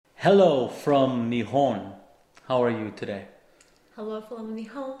Hello from Nihon. How are you today? Hello from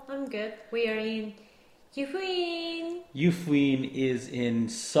Nihon. I'm good. We are in Yufuin. Yufuin is in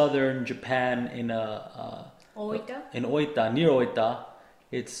southern Japan Oita. in Oita, near Oita.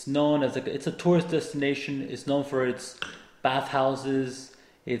 It's known as it's a tourist destination. It's known for its bathhouses,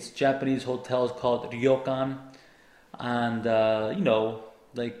 its Japanese hotels called ryokan, and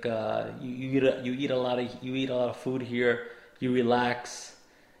you eat a lot of food here. You relax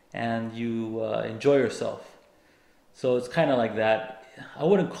and you enjoy yourself. So it's kind of like that. I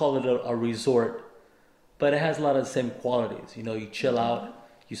wouldn't call it a resort, but it has a lot of the same qualities. You know, you chill out,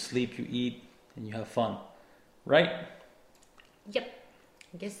 you sleep, you eat, and you have fun, right? Yep.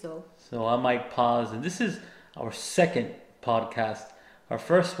 I guess so. So I might pause, and this is our second podcast. Our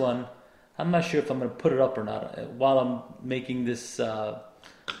first one, I'm not sure if I'm going to put it up or not. While I'm making this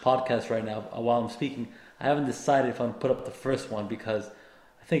podcast right now, while I'm speaking, I haven't decided if I'm going to put up the first one because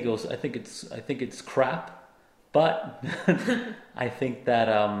I think it's crap. But I think that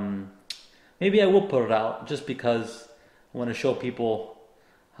maybe I will put it out just because I want to show people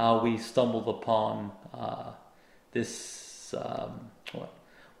how we stumbled upon this.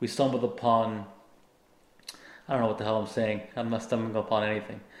 We stumbled upon. I don't know what the hell I'm saying. I'm not stumbling upon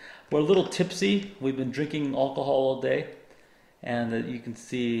anything. We're a little tipsy. We've been drinking alcohol all day, and you can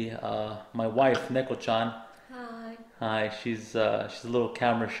see my wife Neko-chan. Hi. Hi. She's a little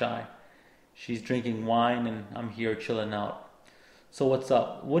camera shy. She's drinking wine, and I'm here chilling out. So what's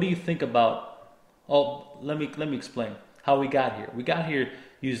up? What do you think about? Oh, let me explain how we got here. We got here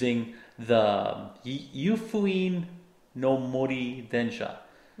using the Yufuin no Mori Densha.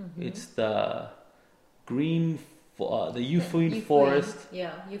 Mm-hmm. It's the the Yufuin Forest.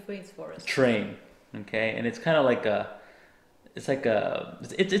 Yeah, Yufuin's forest train. Okay, and it's kind of like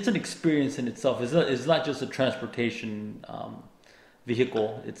it's an experience in itself. It's not just a transportation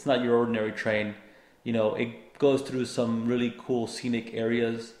vehicle. It's not your ordinary train. You know, it goes through some really cool scenic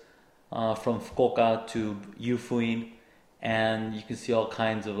areas from Fukuoka to Yufuin, and you can see all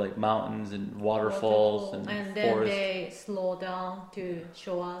kinds of like mountains and waterfalls and then forests. They slow down to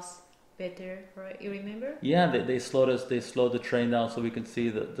show us better, right? You remember? Yeah, they slowed us. They slowed the train down so we can see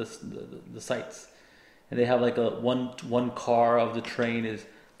the sights. And they have like one car of the train is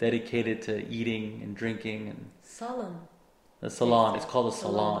dedicated to eating and drinking and salon. The salon. It's called a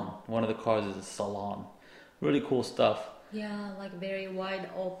salon. One of the cars is a salon. Really cool stuff. Yeah, like very wide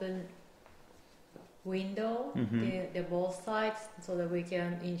open window, Mm-hmm. the both sides, so that we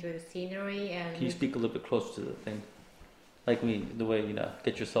can enjoy the scenery. And can you speak a little bit closer to the thing, like me, the way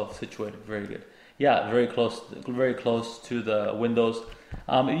get yourself situated. Very good. Yeah, very close to the windows.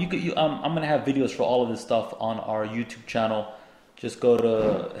 I'm gonna have videos for all of this stuff on our YouTube channel. Just go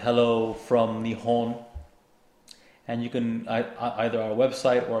to Hello from Nihon. And you can either our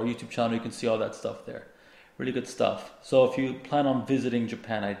website or our YouTube channel. You can see all that stuff there. Really good stuff. So if you plan on visiting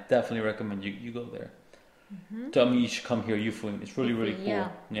Japan, I definitely recommend you go there. Mm-hmm. So, I mean, you should come here, Yufuin. It's really cool.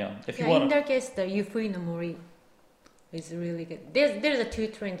 Yeah. If you want. In that case, the Yufuin no Mori is really good. There's a two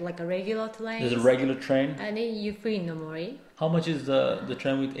train, like a regular train. There's a regular train. And then Yufuin no Mori. How much is the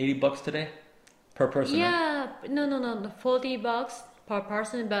train with $80 today per person? Yeah, right? No, $40 per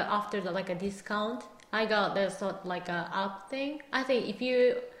person, but after like a discount. I got the sort like a app thing. I think if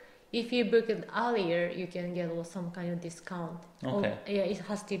you book it earlier, you can get some kind of discount. Okay. Yeah, it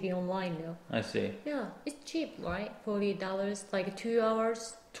has to be online though. I see. Yeah, it's cheap, right? $40, like 2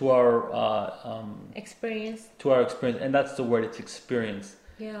 hours. 2 hour experience. 2 hour experience, and that's the word. It's experience.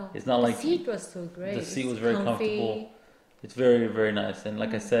 Yeah. It's not like the seat was so great. The seat was very comfortable. It's very, very nice. And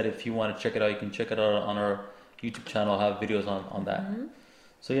like I said, if you want to check it out, you can check it out on our YouTube channel. I'll have videos on that. Mm-hmm.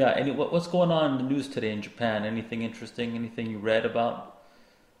 So yeah, what's going on in the news today in Japan? Anything interesting? Anything you read about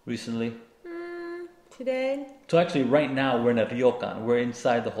recently? Today? So actually, right now we're in a ryokan. We're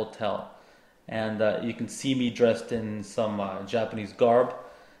inside the hotel, and you can see me dressed in some Japanese garb.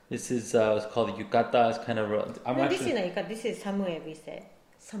 This is it's called a yukata. It's kind of this is not yukata. This is samue. We say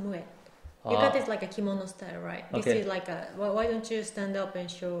samue. Yukata is like a kimono style, right? Okay. This is like a. Why don't you stand up and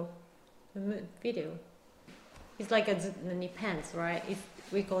show the video? It's like a pants, right?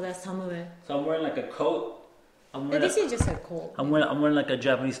 We call that samue. So I'm wearing like a coat. This is just a coat. I'm wearing like a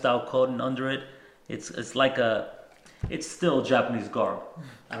Japanese style coat, and under it, it's still Japanese garb.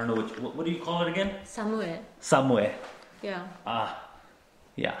 I don't know what do you call it again? Samue. Samue. Yeah.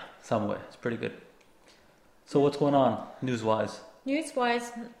 Yeah, samue. It's pretty good. So what's going on news-wise?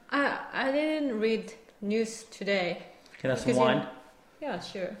 News-wise, I didn't read news today. Can I have some wine? Yeah,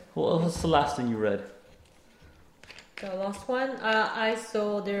 sure. Well, what's the last thing you read? The last one, I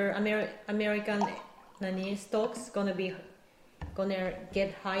saw their American stocks gonna be gonna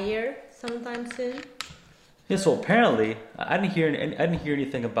get higher sometime soon. Yeah, so apparently, I didn't hear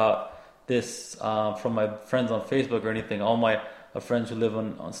anything about this from my friends on Facebook or anything. All my friends who live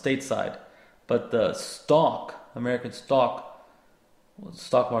on stateside, but the American stock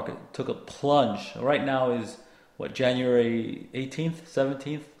market took a plunge. Right now is what, January 18th,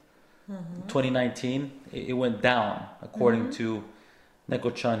 17th, 2019. It went down according to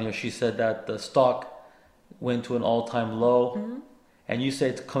Neko-chan here. She said that the stock went to an all-time low, and you say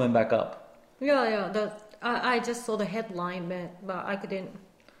it's coming back up. Yeah. I just saw the headline, but I couldn't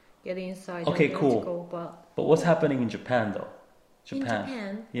get inside. Okay, the cool. article, But what's happening in Japan though? In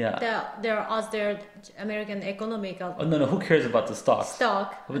Japan, Yeah. their American economic Oh, no, who cares about the stocks?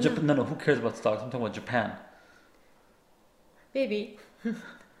 stock. But no, who cares about stocks? I'm talking about Japan. Maybe.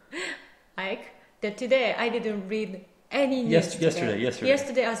 Ike, that today I didn't read any news.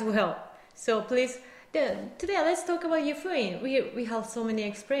 Yesterday as well. So please, today let's talk about Yufuin. We have so many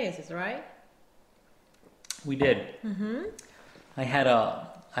experiences, right? We did. I had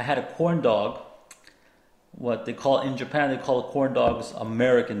a corn dog. What they call in Japan, they call corn dogs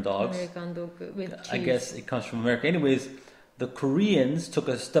American dogs. American dog with cheese. I guess it comes from America. Anyways, the Koreans took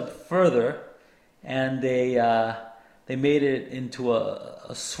a step further, and they made it into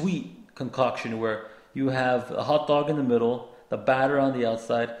a sweet concoction where you have a hot dog in the middle, the batter on the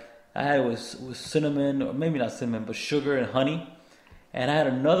outside. I had it with cinnamon, or maybe not cinnamon, but sugar and honey. And I had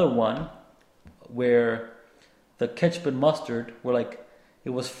another one where the ketchup and mustard were like, it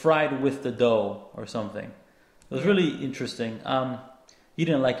was fried with the dough or something. It was really interesting. You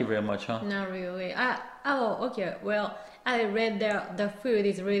didn't like it very much, huh? Not really. Okay. Well, I read the food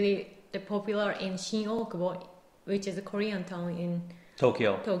is really popular in Shin-Okubo, which is a Korean town in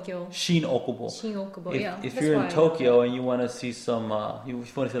Tokyo. Shin-Okubo. Shin-Okubo, If you're in Tokyo and you want to see some, you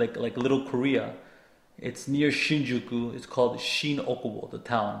want to see like Little Korea, it's near Shinjuku. It's called Shin-Okubo, the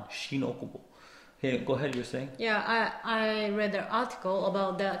town. Shin-Okubo. Okay, go ahead, you're saying? Yeah, I read an article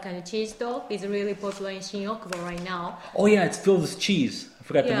about that kind of cheese dog. It's really popular in Shin-Okubo right now. Oh yeah, it's filled with cheese. I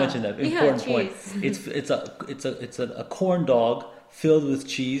forgot to mention that. Important point. Cheese. It's a corn dog filled with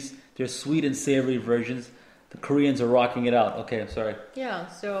cheese. There's sweet and savory versions. The Koreans are rocking it out. Okay, I'm sorry. Yeah,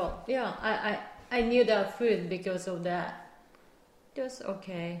 so I knew that food because of that. It was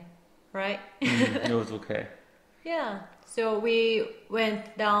okay, right? It was okay. Yeah, so we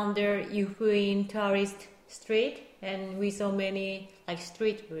went down there Yufuin tourist street and we saw many like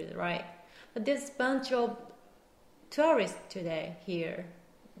street food, right? But there's bunch of tourists today here.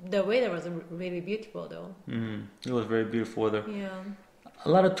 The weather was really beautiful though. It was very beautiful weather. Yeah. A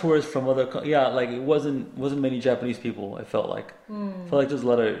lot of tourists from other, like it wasn't many Japanese people. I felt like, there's a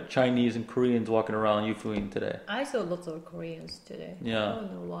lot of Chinese and Koreans walking around Yufuin today. I saw lots of Koreans today. Yeah. I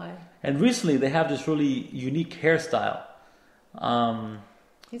don't know why. And recently they have this really unique hairstyle.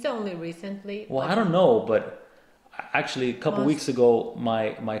 It's only recently. Well, I don't know, but actually a couple weeks ago,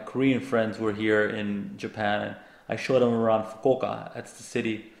 my Korean friends were here in Japan, and I showed them around Fukuoka. That's the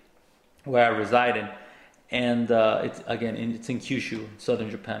city where I reside in. And it's in Kyushu, southern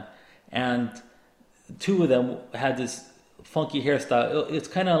Japan. And two of them had this funky hairstyle. It's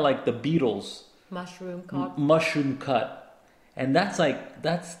kind of like the Beatles. Mushroom cut. And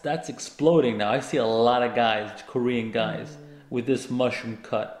that's exploding now. I see a lot of guys, Korean guys, with this mushroom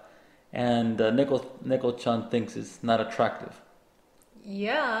cut. And Neko-chan thinks it's not attractive.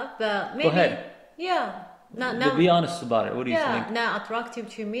 Yeah, but maybe. Go ahead. Yeah. Be honest about it. What do you think? Yeah, not attractive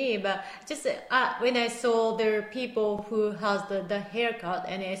to me, but just when I saw there people who has the haircut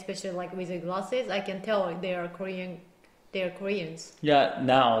and especially like with the glasses, I can tell they are Korean. They are Koreans. Yeah,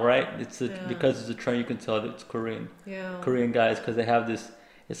 now right? Because it's a trend. You can tell that it's Korean. Yeah. Korean guys, because they have this.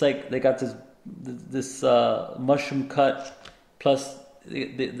 It's like they got this mushroom cut, plus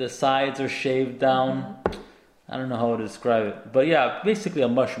the sides are shaved down. I don't know how to describe it, but yeah, basically a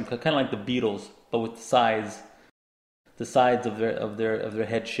mushroom cut, kind of like the Beatles, but with the sides of their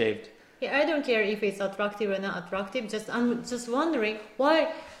head shaved. Yeah, I don't care if it's attractive or not attractive. I'm just wondering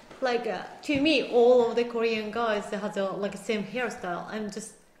why. Like to me, all of the Korean guys has a same hairstyle. I'm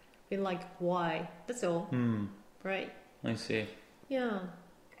just been like, why? That's all. Right? I see. Yeah,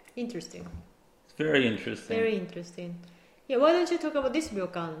 interesting. It's very interesting. Very interesting. Yeah, why don't you talk about this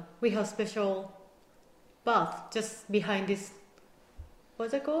ryokan? We have special bath just behind this.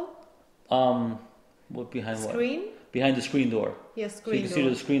 What's it called? What behind what? Screen? Behind the screen door. Yes, screen door. So you can see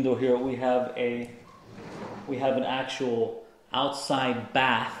the screen door here. We have an actual outside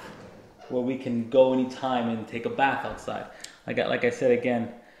bath where we can go anytime and take a bath outside. Like I said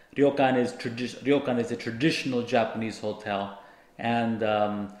again, ryokan is a traditional Japanese hotel, and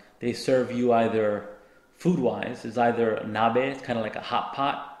they serve you either food-wise, is either nabe, it's kind of like a hot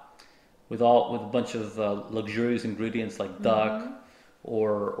pot with a bunch of luxurious ingredients like duck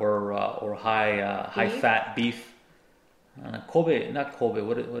or high fat beef. Kobe, not Kobe.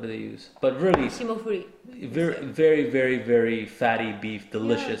 What do they use? But really, Shimofuri. very fatty beef,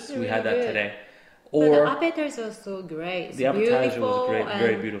 delicious. Yeah, We had that really good. today. But Or the appetizer was so great. It's the appetizer was beautiful, great,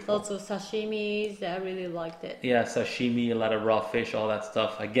 very and beautiful. lots of sashimis. I really liked it. yeah, sashimi, a lot of raw fish, all that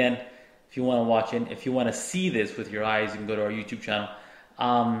stuff. Again, if you want to watch it, if you want to see this with your eyes, you can go to our YouTube channel.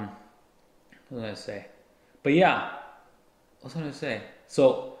 What was I gonna say? But yeah, what was I gonna say? So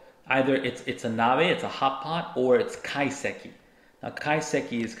either it's a nabe, it's a hot pot, or it's kaiseki. Now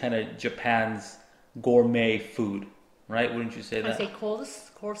kaiseki is kind of Japan's gourmet food, right? Wouldn't you say I that? say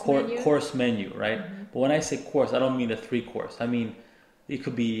course menu. Course menu, right? But when I say course, I don't mean a 3-course. I mean it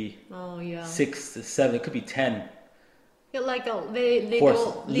could be Oh yeah. 6 to 7. It could be 10 Yeah, like a very course,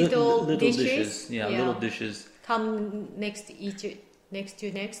 little dishes. dishes. Yeah, little dishes Come next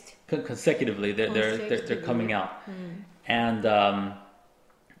to next. consecutively. They're coming out, and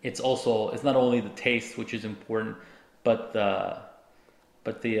it's not only the taste which is important, but the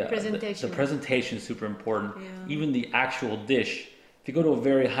Presentation. The presentation is super important. Yeah. Even the actual dish. If you go to a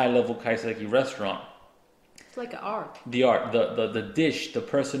very high level kaiseki restaurant, It's like art. the dish, the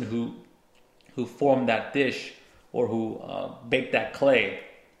person who formed that dish or who baked that clay,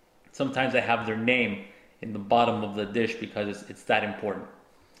 sometimes they have their name in the bottom of the dish because it's that important.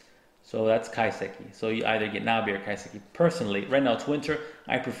 So that's kaiseki. So you either get nabe or kaiseki. Personally, right now it's winter.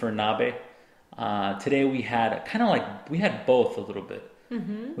 I prefer nabe. Today we had we had both a little bit.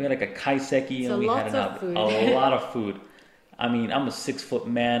 We had like a kaiseki So and we had a lots of nabe. food. A lot of food. I mean, I'm a 6-foot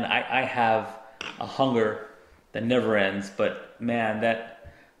man. I have a hunger that never ends. But man, that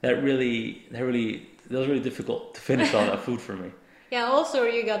was really difficult to finish all that food for me. Yeah. Also,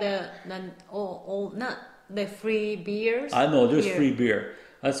 you got not the free beers. I know there's here. free beer.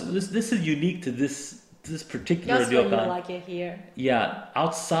 This is unique to this particular That's why you ryokan. like it here. Yeah,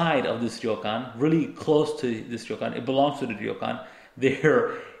 outside of this ryokan, really close to this ryokan, it belongs to the ryokan.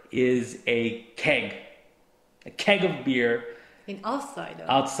 There is a keg of beer In outside. Though.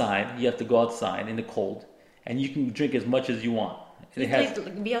 outside. You have to go outside in the cold, and you can drink as much as you want. It tastes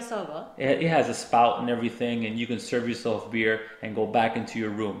like beer server. It has a spout and everything, and you can serve yourself beer and go back into your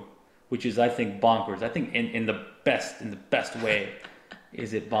room, which is, I think, bonkers. I think in the best way,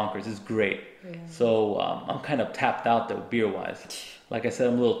 is it bonkers? It's great. Yeah. So I'm kind of tapped out though, beer wise. Like I said,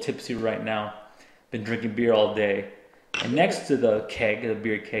 I'm a little tipsy right now. Been drinking beer all day, and next to the keg, the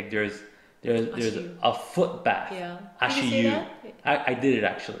beer keg, there's Ashiyu. a foot bath. Yeah. Did you see Ashiyu. that? I did it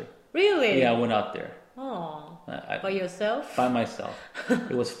actually. Really? Yeah, I went out there. Oh. I- By yourself? by myself.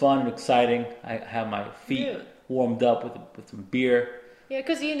 It was fun and exciting. I had my feet Good. warmed up with some beer. Yeah,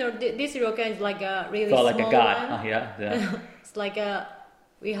 because this ryokan is like a really Felt small like a god. one. Yeah. It's like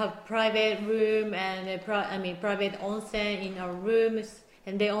we have private room and private onsen in our rooms,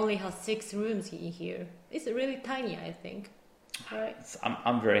 and they only have 6 rooms in here. It's really tiny, I think. Right?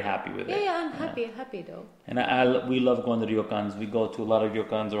 I'm very happy with it. Yeah, I'm happy though. And we love going to ryokans. We go to a lot of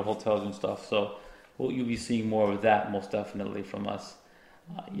ryokans or hotels and stuff. So you'll be seeing more of that most definitely from us.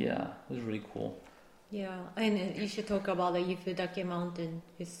 Yeah, it was really cool. Yeah, and you should talk about the Ifudake Mountain.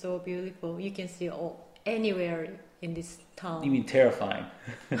 It's so beautiful. You can see anywhere in this town. You mean terrifying?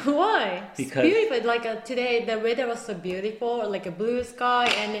 Why? It's Because- beautiful. Like today, the weather was so beautiful, like a blue sky,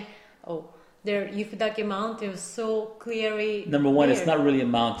 and the Ifudake Mountain was so clearly. Number one, it's clear. not really a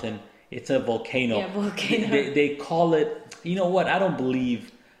mountain. It's a volcano. Yeah, volcano. They call it, you know what? I don't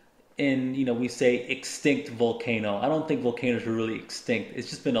believe in, we say extinct volcano. I don't think volcanoes are really extinct. It's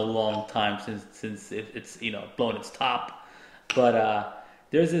just been a long time since it's blown its top. But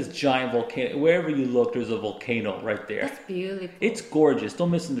there's this giant volcano. Wherever you look, there's a volcano right there. That's beautiful. It's gorgeous.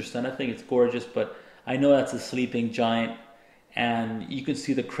 Don't misunderstand. I think it's gorgeous, but I know that's a sleeping giant, and you can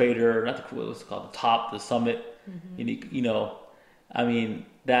see the crater. Not the what's it called, the top, the summit. Mm-hmm. I mean,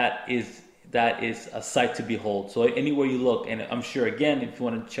 that is a sight to behold. So anywhere you look, and I'm sure again, if you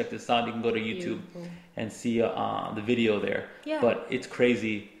want to check this out, you can go to YouTube Beautiful. and see the video there. Yeah. But it's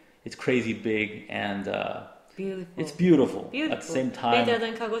crazy. It's crazy big, and Beautiful. it's beautiful. Beautiful. At the same time. Better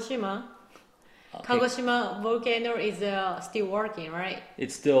than Kagoshima. Kagoshima volcano is still working, right?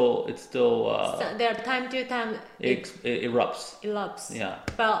 It's still So there time to time it erupts. erupts. Yeah.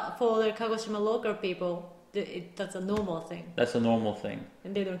 But for the Kagoshima local people, that's a normal thing, That's a normal thing.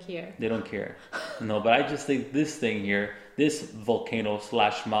 and they don't care. They don't care. No, but I just think this thing here, this volcano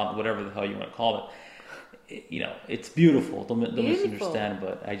 / mountain, whatever the hell you want to call it, it's beautiful. Don't Beautiful. misunderstand,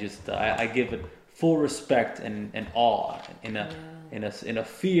 but I just I give it full respect and awe in a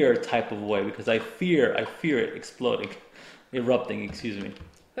fear type of way because I fear it exploding, erupting. Excuse me.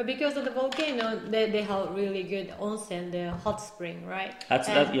 But because of the volcano, they have really good onsen, the hot spring, right? That's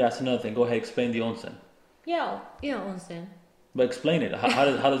another thing. Go ahead, explain the onsen. Yeah, onsen. But explain it. How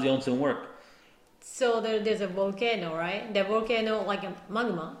does the onsen work? So there's a volcano, right? The volcano like a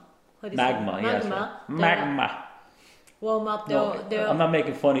magma. Magma, yes. Right. Magma. Warm up the. I'm not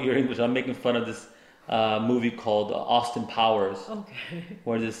making fun of your English. I'm making fun of this movie called Austin Powers,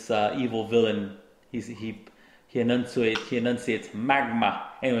 where this evil villain he enunciates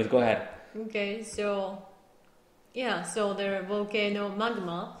magma. Anyways, go ahead. Okay, so the volcano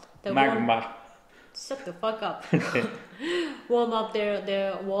magma. Magma. Shut the fuck up. Warm up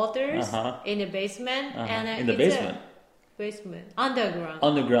the waters in the basement and in the basement. Underground.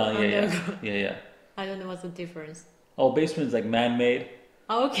 Yeah. I don't know what's the difference. Oh, basement is like man-made.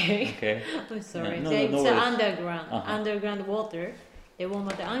 Okay. I'm sorry. No it's worries. Underground. Underground water. They warm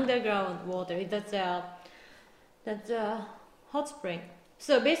up the underground water. That's a hot spring.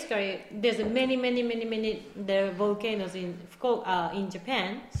 So basically, there's many the volcanoes in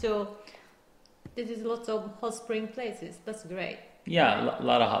Japan. So there is lots of hot spring places. That's great. Yeah, a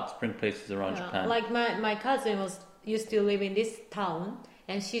lot of hot spring places around Japan. Like my cousin used to live in this town,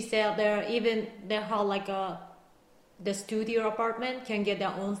 and she said they have like the studio apartment can get their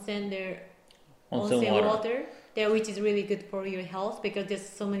onsen water there, which is really good for your health because there's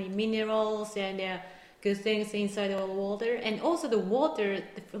so many minerals and good things inside the water, and also the water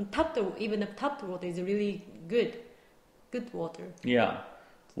from even the tapped water is really good water. Yeah,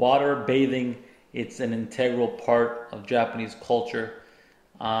 water bathing. It's an integral part of Japanese culture.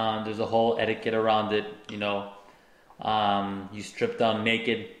 There's a whole etiquette around it. You strip down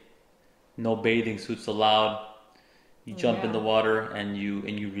naked, no bathing suits allowed. You jump in the water and you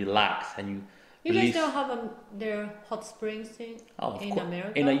relax and you guys don't have their hot springs in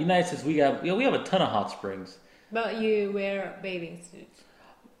America? In the United States, we have a ton of hot springs. But you wear bathing suits.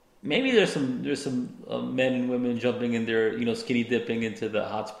 Maybe there's some men and women jumping in there, skinny dipping into the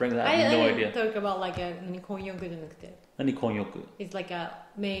hot springs. I have no idea. I talk about like a konnyoku じゃなくて. It's like a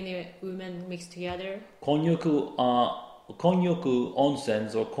men and women mixed together. Konnyoku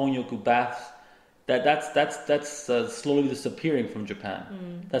onsens or konnyoku baths. That's slowly disappearing from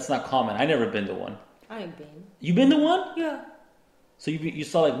Japan. That's not common. I never been to one. I've been. You been to one? Yeah. So you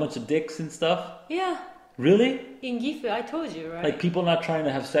saw like a bunch of dicks and stuff? Yeah. Really? In Gifu, I told you, right? Like people not trying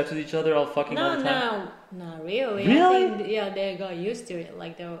to have sex with each other all fucking all the time? No, not really. Really? I think, they got used to it,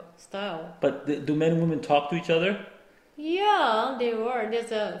 like the style. But do men and women talk to each other? Yeah, they were.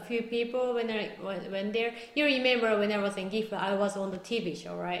 There's a few people when I went there. You remember when I was in Gifu, I was on the TV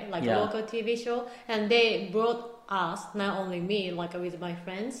show, right? Like a local TV show. And they brought us, not only me, like with my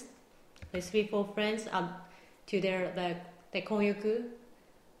friends, like 3-4 friends, to the Konnyoku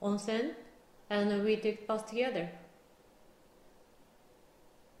onsen. And we took baths together.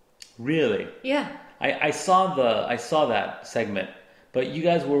 Really? Yeah. I saw that segment, but you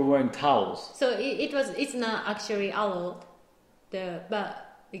guys were wearing towels. So it's not actually allowed,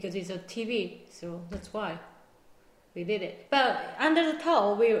 but because it's a TV, so that's why we did it. But under the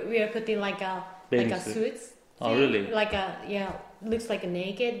towel, we are putting like a suits. Oh, really? Like looks like a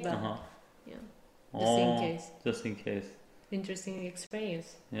naked, but just in case. Interesting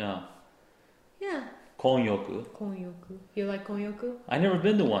experience. Yeah. Yeah. Konnyoku. You like Konnyoku? I never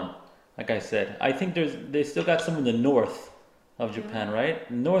been to one. Like I said, I think they still got some in the north of Japan, right?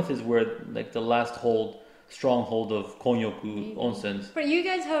 North is where like the last stronghold of Konnyoku onsens. But you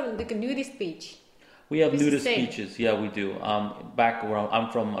guys have like a nudist beach. We have nudist beaches. Yeah, we do. Back where I'm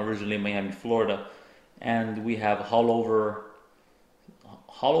from, originally Miami, Florida, and we have Haulover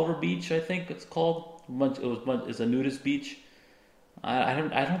Beach, I think it's called. It's a nudist beach. I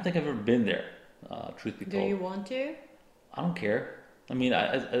don't think I've ever been there. Truth be told. Do you want to? I don't care. I mean,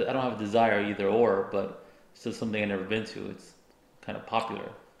 I don't have a desire either or, but it's just something I've never been to. It's kind of popular.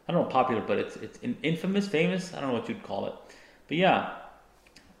 I don't know popular, but it's infamous, famous. I don't know what you'd call it. But yeah,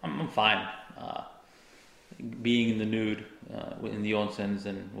 I'm fine being in the nude in the onsens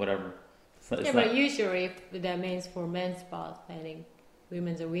and whatever. But usually that means for men's baths, I think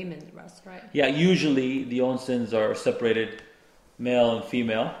women's are women's baths, right? Yeah, usually the onsens are separated, male and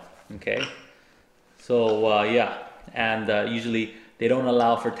female. Okay, so and usually they don't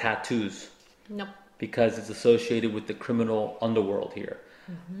allow for tattoos. Nope. Because it's associated with the criminal underworld here.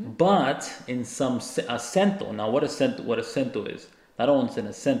 Mm-hmm. But in some sento, now what a sento is, not onsen,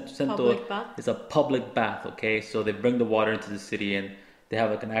 a sento is a public bath. Okay, so they bring the water into the city and they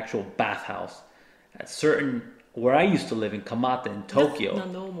have like an actual bathhouse. At where I used to live in Kamata in Tokyo. That's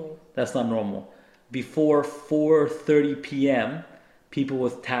not normal. That's not normal. Before 4:30 p.m., people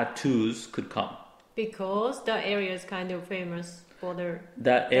with tattoos could come. Because that area is kind of famous for That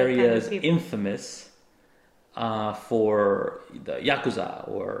that area kind of is people. infamous for the Yakuza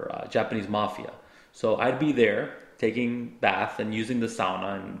or Japanese mafia. So I'd be there taking bath and using the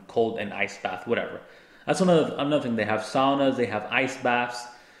sauna and cold and ice bath, whatever. That's another thing. They have saunas, they have ice baths.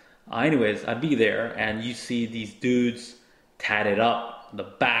 Anyways, I'd be there and you see these dudes tatted up, the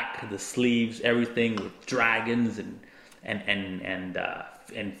back, the sleeves, everything with dragons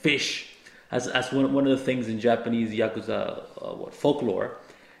and fish. As one of the things in Japanese Yakuza folklore,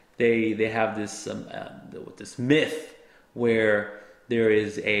 they have this myth where there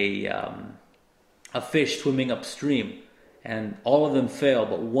is a fish swimming upstream, and all of them fail,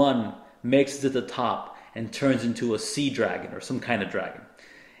 but one makes it to the top and turns into a sea dragon or some kind of dragon,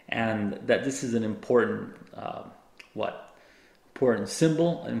 and that this is an important important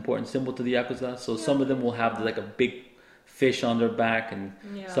symbol to the Yakuza. So some of them will have like a big fish on their back, and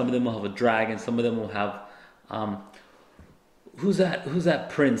some of them will have a dragon. Some of them will have who's that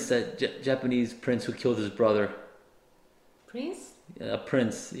prince, that Japanese prince who killed his brother? Prince? A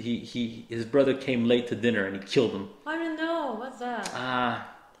prince. His brother came late to dinner and he killed him. I don't know. What's that?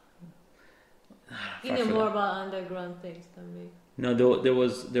 You know more about underground things than me. No, there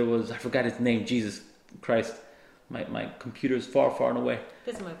was I forgot his name. Jesus Christ, my computer is far and away.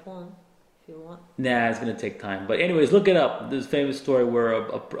 This is my phone, if you want. Nah, it's gonna take time. But anyways, look it up. This famous story where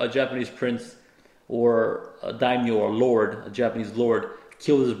a Japanese prince or a daimyo or lord, a Japanese lord,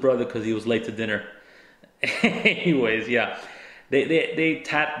 killed his brother because he was late to dinner. Anyways, yeah,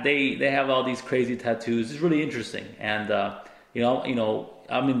 they have all these crazy tattoos. It's really interesting, and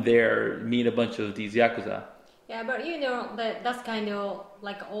I'm in there meeting a bunch of these yakuza. Yeah, but that's kind of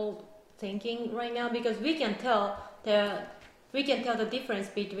like old thinking right now, because we can tell the difference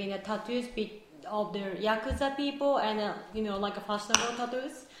between the tattoos of the yakuza people and like a fashionable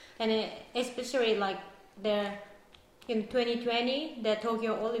tattoos, and especially like in 2020 the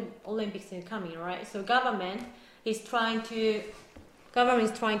Tokyo Olympics is coming, right? So government is trying to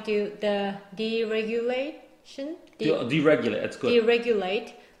the deregulation. Deregulate. That's good.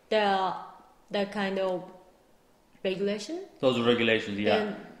 Deregulate the kind of regulation. Those are regulations, yeah.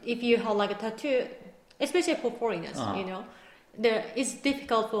 And if you have like a tattoo, especially for foreigners, it's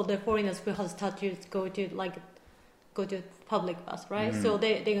difficult for the foreigners who has tattoos go to public bus, right? So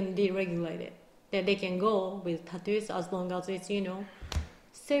they're gonna deregulate it. They can go with tattoos as long as it's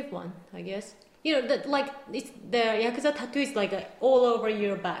safe one, I guess. That like it's the yakuza tattoo is like all over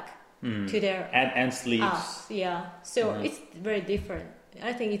your back to their and sleeves. Yeah. So it's very different.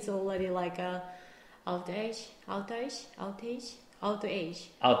 I think it's already like a outdated.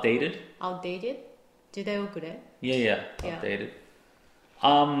 時代遅れ Yeah. Outdated.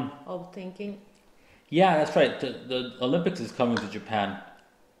 Of thinking. Yeah, that's right. The Olympics is coming to Japan,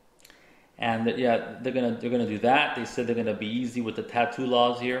 and they're gonna do that. They said they're gonna be easy with the tattoo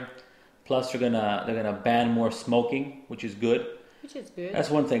laws here. Plus, they're gonna ban more smoking, which is good. Which is good. That's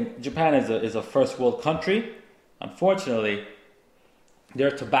one thing. Japan is a first world country. Unfortunately, their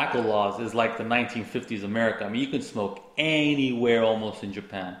tobacco laws is like the 1950s America. I mean, you can smoke anywhere almost in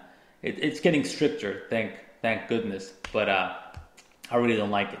Japan. It's getting stricter, thank goodness. But I really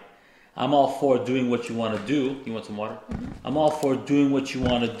don't like it. I'm all for doing what you want to do. You want some water? Mm-hmm. I'm all for doing what you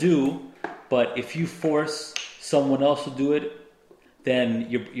want to do, but if you force someone else to do it, then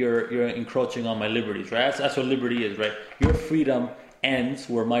you're encroaching on my liberties, right? That's what liberty is, right? Your freedom ends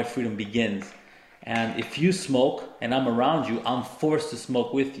where my freedom begins. And if you smoke and I'm around you, I'm forced to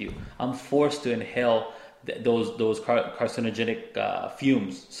smoke with you. I'm forced to inhale those carcinogenic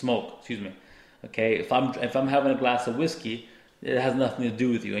smoke. Excuse me. Okay, if I'm having a glass of whiskey, it has nothing to do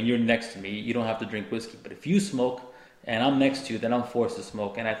with you, and you're next to me. You don't have to drink whiskey. But if you smoke and I'm next to you, then I'm forced to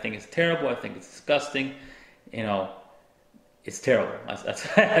smoke, and I think it's terrible. I think it's disgusting. It's terrible.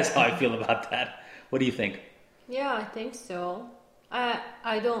 That's how I feel about that. What do you think? Yeah, I think so. I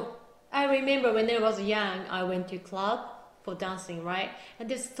remember when I was young, I went to club for dancing, right? And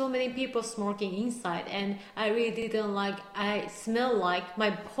there's so many people smoking inside, and I really didn't like. I smell like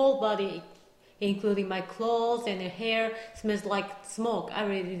my whole body, including my clothes and the hair, smells like smoke. I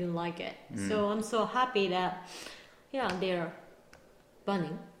really didn't like it. So I'm so happy that, they're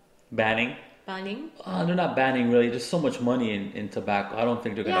banning. Banning? They're not banning really. There's so much money in tobacco. I don't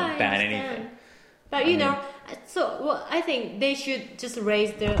think they're going to ban anything. But I think they should just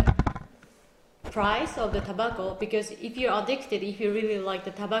raise the price of the tobacco, because if you're addicted, if you really like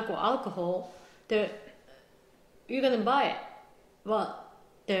the tobacco alcohol, you're going to buy it. But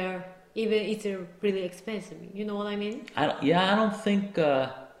even it's really expensive. You know what I mean? I don't think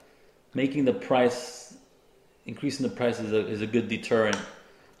making the price increasing the price is a good deterrent.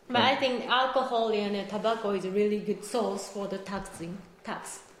 But I think alcohol and tobacco is a really good source for the tax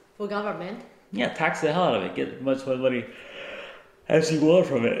for government. Yeah, tax the hell out of it. Get as much money as you want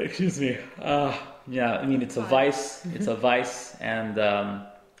from it. Excuse me. Yeah, I mean it's a vice. It's a vice, and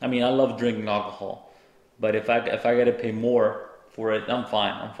I mean I love drinking alcohol, but if I got to pay more for it, I'm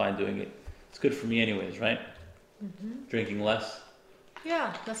fine. I'm fine doing it. It's good for me anyways, right? Drinking less.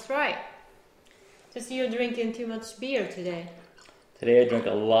 Yeah, that's right. Just you're drinking too much beer today. Today I drank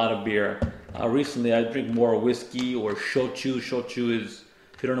a lot of beer. Recently I drink more whiskey or shochu. Shochu is,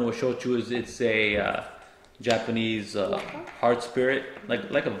 if you don't know what shochu is, it's a Japanese hard spirit,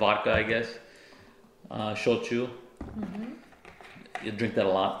 like a vodka, I guess. Shochu. You drink that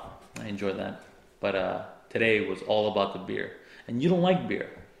a lot. I enjoy that. But today was all about the beer. And you don't like beer.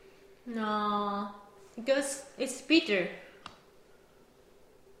 No, because it's bitter.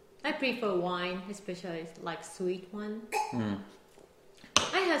 I prefer wine, especially like sweet one.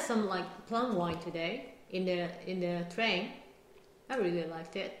 I had some like plum wine today in the train. I really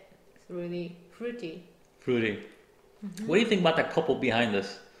liked it. It's really fruity. Fruity. What do you think about that couple behind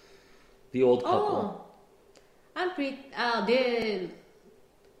us? The old couple. Oh, I'm pretty.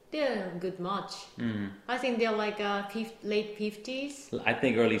 They're good much. I think they're like late 50s. I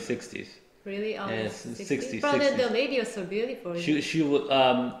think early 60s. Really? Oh, Yes, 60s. But the lady was so beautiful.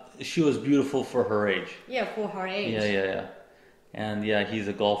 She was beautiful for her age. Yeah, for her age. Yeah. And yeah, he's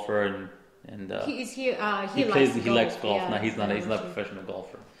a golfer and he likes golf. Yeah, Now he's not a professional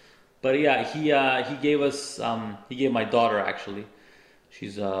golfer. But yeah, he gave my daughter actually.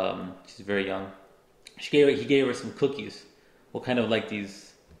 She's very young. He gave her some cookies. Well, kind of like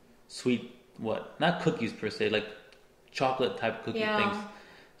these sweet not cookies per se, like chocolate type cookie things.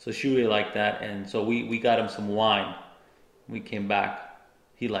 So she really liked that, and so we got him some wine. We came back.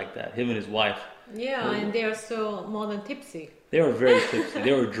 He liked that. Him and his wife. Yeah, and they're so more than tipsy. They were very tipsy.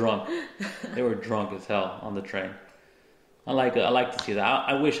 They were drunk. They were drunk as hell on the train. I like to see that.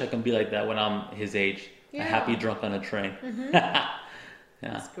 I wish I can be like that when I'm his age. Yeah. A happy drunk on a train. Yeah.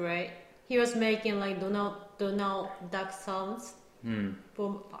 That's great. He was making like Donald Duck sounds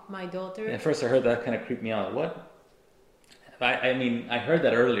for my daughter. At first I heard that, kind of creeped me out. What? I mean, I heard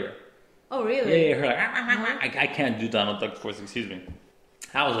that earlier. Oh, really? Yeah, like, I can't do Donald Duck voice, excuse me.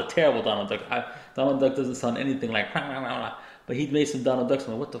 That was a terrible Donald Duck. Donald Duck doesn't sound anything like, but he made some Donald Ducks.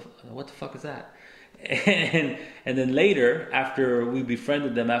 I'm like, what the fuck is that? And then later, after we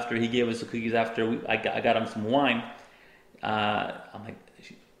befriended them, after he gave us the cookies, I got him some wine. I'm like,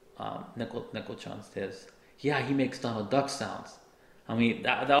 Neko-chan says, yeah, he makes Donald Duck sounds. I mean,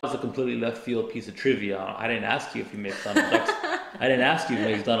 that was a completely left field piece of trivia. I didn't ask you if he makes Donald Duck. I didn't ask you if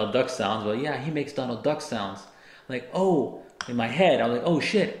he makes Donald Duck sounds, but yeah, he makes Donald Duck sounds. Like, oh, in my head, I was like, oh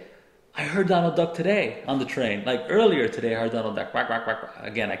shit, I heard Donald Duck today on the train. Like earlier today, I heard Donald Duck. Quack, quack, quack.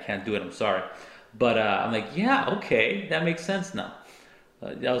 Again, I can't do it. I'm sorry, but I'm like, yeah, okay, that makes sense now.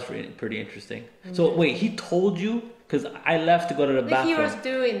 That was pretty interesting. So wait, he told you? Because I left to go to the bathroom. He was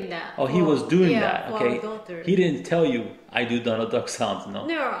doing that. Oh, he was doing that. For Okay. our daughter. He didn't tell you I do Donald Duck sounds, no?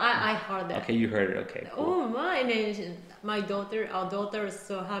 No, I heard that. Okay, you heard it. Okay, cool. Oh my! And then our daughter was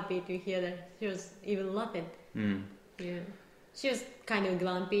so happy to hear that. She was even laughing. Yeah, she was kind of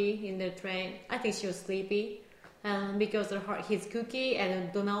grumpy in the train. I think she was sleepy, because of his cookie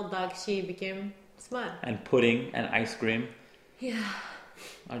and Donald Duck, she became smart. And pudding and ice cream. Yeah.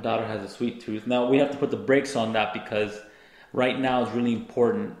 Our daughter has a sweet tooth. Now we have to put the brakes on that because right now it's really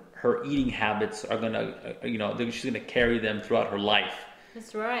important. Her eating habits are gonna, she's gonna carry them throughout her life.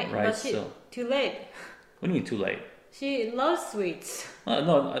 That's right. Right. But too late. What do you mean too late? She loves sweets.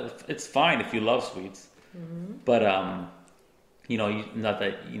 No, it's fine if you love sweets, but not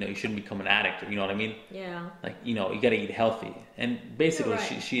that you shouldn't become an addict. You know what I mean? Yeah. Like you gotta eat healthy, and basically You're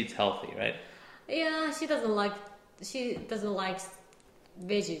right. she eats healthy, right? Yeah, she doesn't like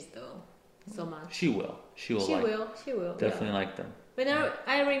veggies though so much. She will. She will. She will. Definitely Yeah. like them.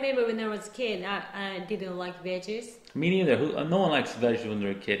 I remember when I was a kid, I didn't like veggies. Me neither. No one likes veggies when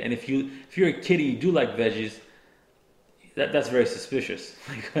they're a kid. And if you're a kid and you do like veggies, that's very suspicious.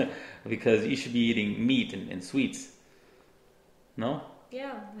 Because you should be eating meat and sweets. No?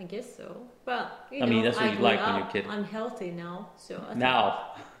 Yeah, I guess so. But that's what you like when you're a kid. I'm healthy now, so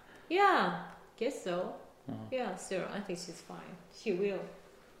Now. Yeah, guess so. Yeah, so I think she's fine. She will.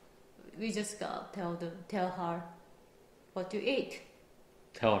 We just gotta tell her what to eat.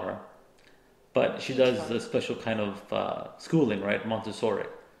 Tell her. But she does a special kind of schooling, right? Montessori.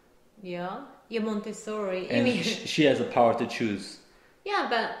 Yeah, Montessori. And she has the power to choose. Yeah,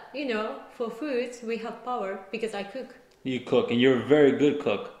 but for foods we have power because I cook. You cook, and you're a very good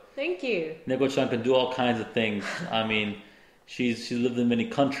cook. Thank you. Neko-chan can do all kinds of things. I mean, she's lived in many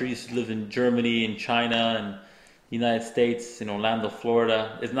countries. She's lived in Germany and China and the United States, in Orlando,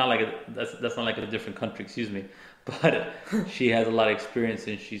 Florida. It's not like that's not like a different country, excuse me. But she has a lot of experience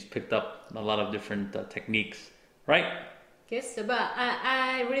and she's picked up a lot of different techniques, right? Yes, but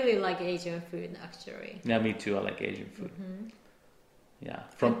I really like Asian food actually. Yeah, me too. I like Asian food. Yeah,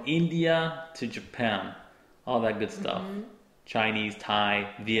 from India to Japan, all that good stuff. Chinese, Thai,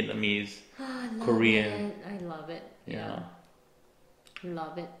 Vietnamese, I love Korean. it. I love it. Yeah.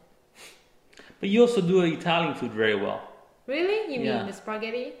 Love it. But you also do Italian food very well. Really? You Yeah. mean the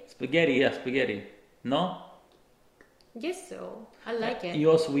spaghetti? Spaghetti, yeah, spaghetti. No? Yes, so I like it.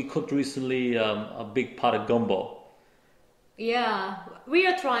 We cooked recently a big pot of gumbo. Yeah, we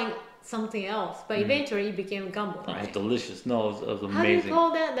are trying something else, but eventually it became gumbo, It was right? delicious. No, it was How do you amazing.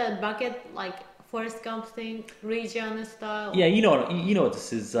 call that? That bucket, like Forrest Gump thing, region style. Yeah, you know what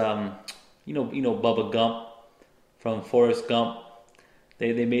this is. You know Bubba Gump from Forrest Gump.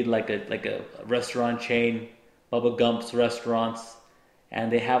 They made like a restaurant chain, Bubba Gump's restaurants, and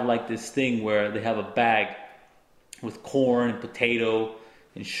they have like this thing where they have a bag with corn and potato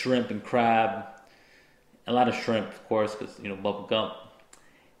and shrimp and crab, a lot of shrimp, of course, because Bubba Gump,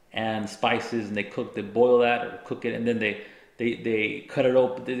 and spices, and they boil that or cook it, and then they cut it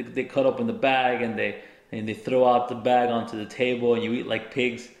open. They cut open the bag and they throw out the bag onto the table, and you eat like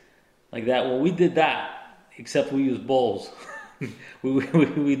pigs, like that. Well, we did that, except we used bowls.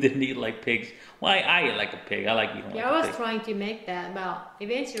 we didn't eat like pigs. Well, I eat like a pig. I like eating Yeah, like I a was pig. trying to make that, but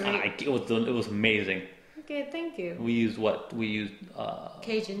eventually. It was amazing. Okay, thank you. We used what? We used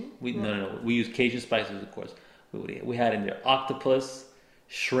Cajun. no. We used Cajun spices, of course. We had in there octopus,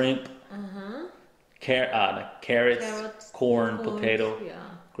 shrimp, carrots, Carrots, corn, corn, potato. Yeah.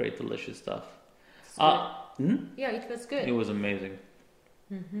 Great, delicious stuff. It's good. Yeah, it was good. It was amazing.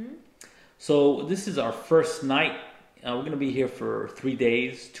 So this is our first night. We're going to be here for 3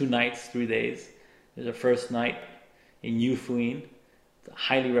 days, 2 nights, 3 days. This is our first night in Yufuin.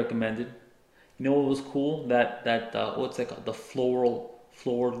 Highly recommended. You know what was cool? That what's that called? The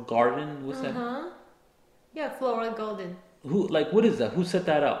floral garden. What's that? Yeah, floral golden. What is that? Who set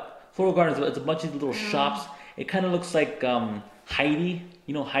that up? Floral gardens. It's a bunch of little shops. It kind of looks like Heidi.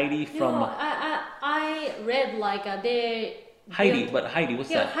 You know Heidi from No, I read like they. Heidi. built- But Heidi, what's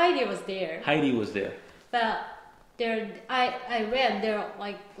Yeah, that? Heidi was there, Heidi was there. but there I read their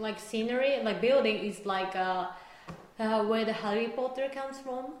like scenery, like building is like where the Harry Potter comes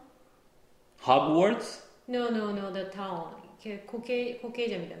from. Hogwarts. No, the town.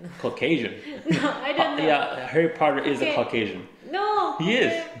 Caucasian みたいな. Caucasian. No, I don't know. Yeah, Harry Potter is a Okay. Caucasian. No. He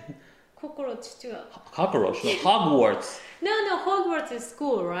is. 心父は. Cockroach. No, Hogwarts. No, Hogwarts is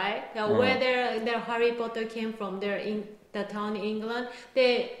school, right? Where their Harry Potter came from, they're in the town in England.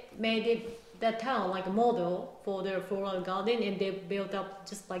 They made it the town like a model for their floral garden, and they built up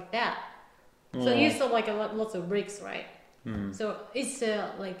just like that. So you saw like lots of bricks, right? So it's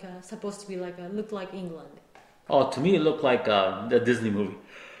supposed to be look like England. Oh, to me it looked like the Disney movie.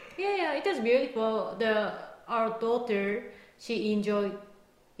 Yeah, it was beautiful. Our daughter, she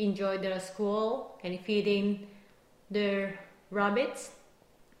enjoyed their school and feeding their rabbits.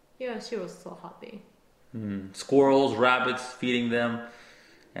 Yeah, she was so happy. Squirrels, rabbits, feeding them,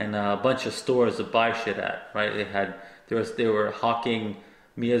 and a bunch of stores to buy shit at. Right? They were hawking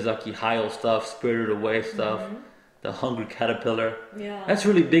Miyazaki Hayao stuff, Spirited Away stuff, the Hungry Caterpillar. Yeah. That's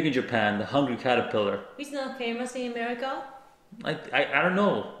really big in Japan. The Hungry Caterpillar. It's not famous in America. I don't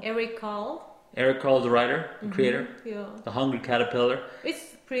know. Eric Carle. Eric Carle's the writer, the creator. Yeah. The Hungry Caterpillar.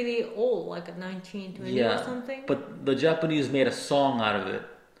 It's pretty old, like a 1920 or Yeah, something. but the Japanese made a song out of it.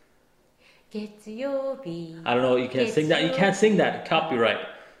 月曜日. I don't know. You can't sing that. You can't sing that. Copyright.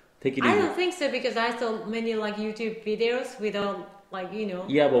 Take it I easy. don't think so because I saw many YouTube videos without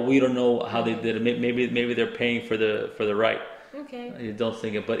Yeah, but we don't know how they did it. Maybe they're paying for the right. Okay. You don't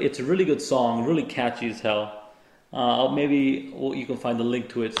sing it, but it's a really good song, really catchy as hell. You can find the link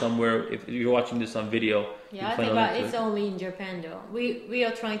to it somewhere if you're watching this on video. Yeah, I you can think find a but link it's to it. only in Japan though. We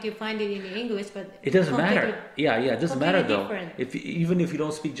are trying to find it in English, but It doesn't matter. completely- Yeah, it doesn't matter completely though. different. Even if you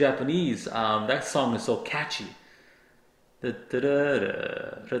don't speak Japanese, that song is so catchy. You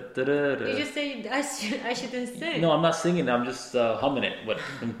just say I shouldn't sing. No, I'm not singing. I'm just humming it. But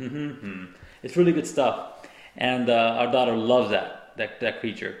it's really good stuff, and our daughter loves that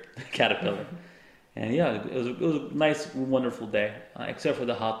creature, the caterpillar. And yeah, it was a nice, wonderful day. Except for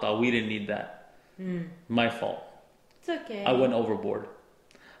the hot dog, we didn't need that. My fault. It's okay. I went overboard.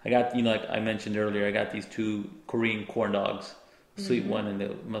 I got like I mentioned earlier, I got these 2 Korean corn dogs, sweet one and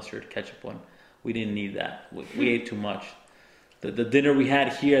the mustard ketchup one. We didn't need that. We ate too much. The dinner we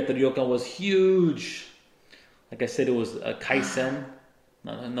had here at the ryokan was huge. Like I said, it was a kaisen.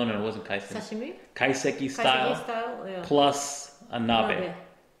 No, it wasn't kaisen. Sashimi? Kaiseki style, Yeah. plus a nabe. Nabe.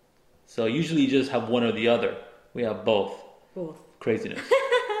 So usually you just have one or the other. We have both. Both. Craziness.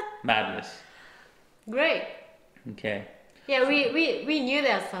 Madness. Great. Okay. Yeah, we knew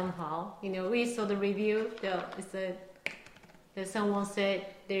that somehow. You know, we saw the review. That someone said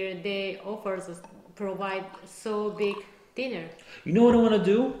they offers provide so big dinner. You know what I want to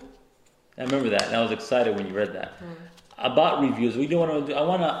do? I remember that, and I was excited when you read that. About reviews, we do want to do. I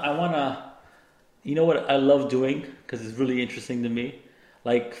wanna. You know what I love doing, because it's really interesting to me,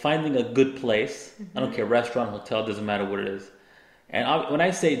 like finding a good place. I don't care, restaurant, hotel, doesn't matter what it is. And when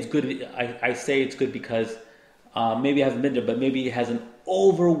I say it's good, I say it's good because maybe I haven't been there, but maybe it has an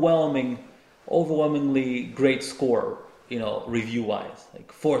overwhelmingly great score. You know, review-wise,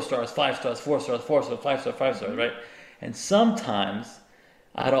 like 4 stars, 5 stars, 4 stars, 4 stars, 5 stars, 5 stars, right? And sometimes,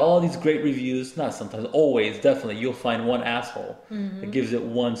 out of all these great reviews, not sometimes, always, definitely, you'll find one asshole that gives it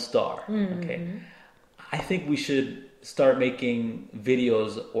 1 star. Okay, I think we should start making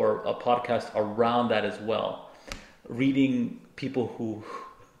videos or a podcast around that as well. Reading people who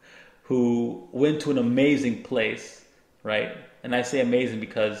went to an amazing place, right? And I say amazing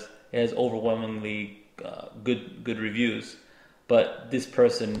because it has overwhelmingly good reviews, but this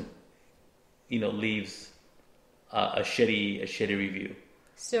person, you know, leaves a shitty review.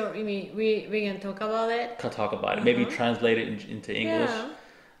 So you mean we can talk about it? Talk about it. Maybe translate it into English. Yeah.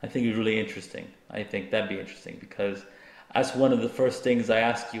 I think it's really interesting. I think that'd be interesting because that's one of the first things I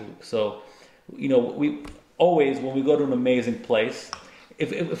ask you. So, you know, we always, when we go to an amazing place,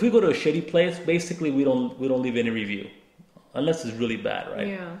 if we go to a shitty place, basically we don't leave any review, unless it's really bad, right?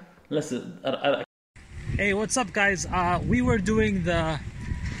 Yeah. Unless Hey, what's up, guys? We were doing the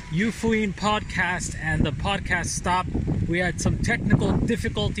Yufuin podcast, and the podcast stopped. We had some technical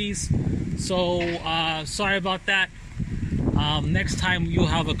difficulties, so sorry about that. Next time you'll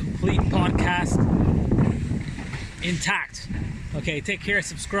have a complete podcast intact. Okay, take care,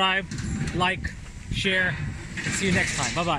 subscribe, like, share, and see you next time. Bye-bye.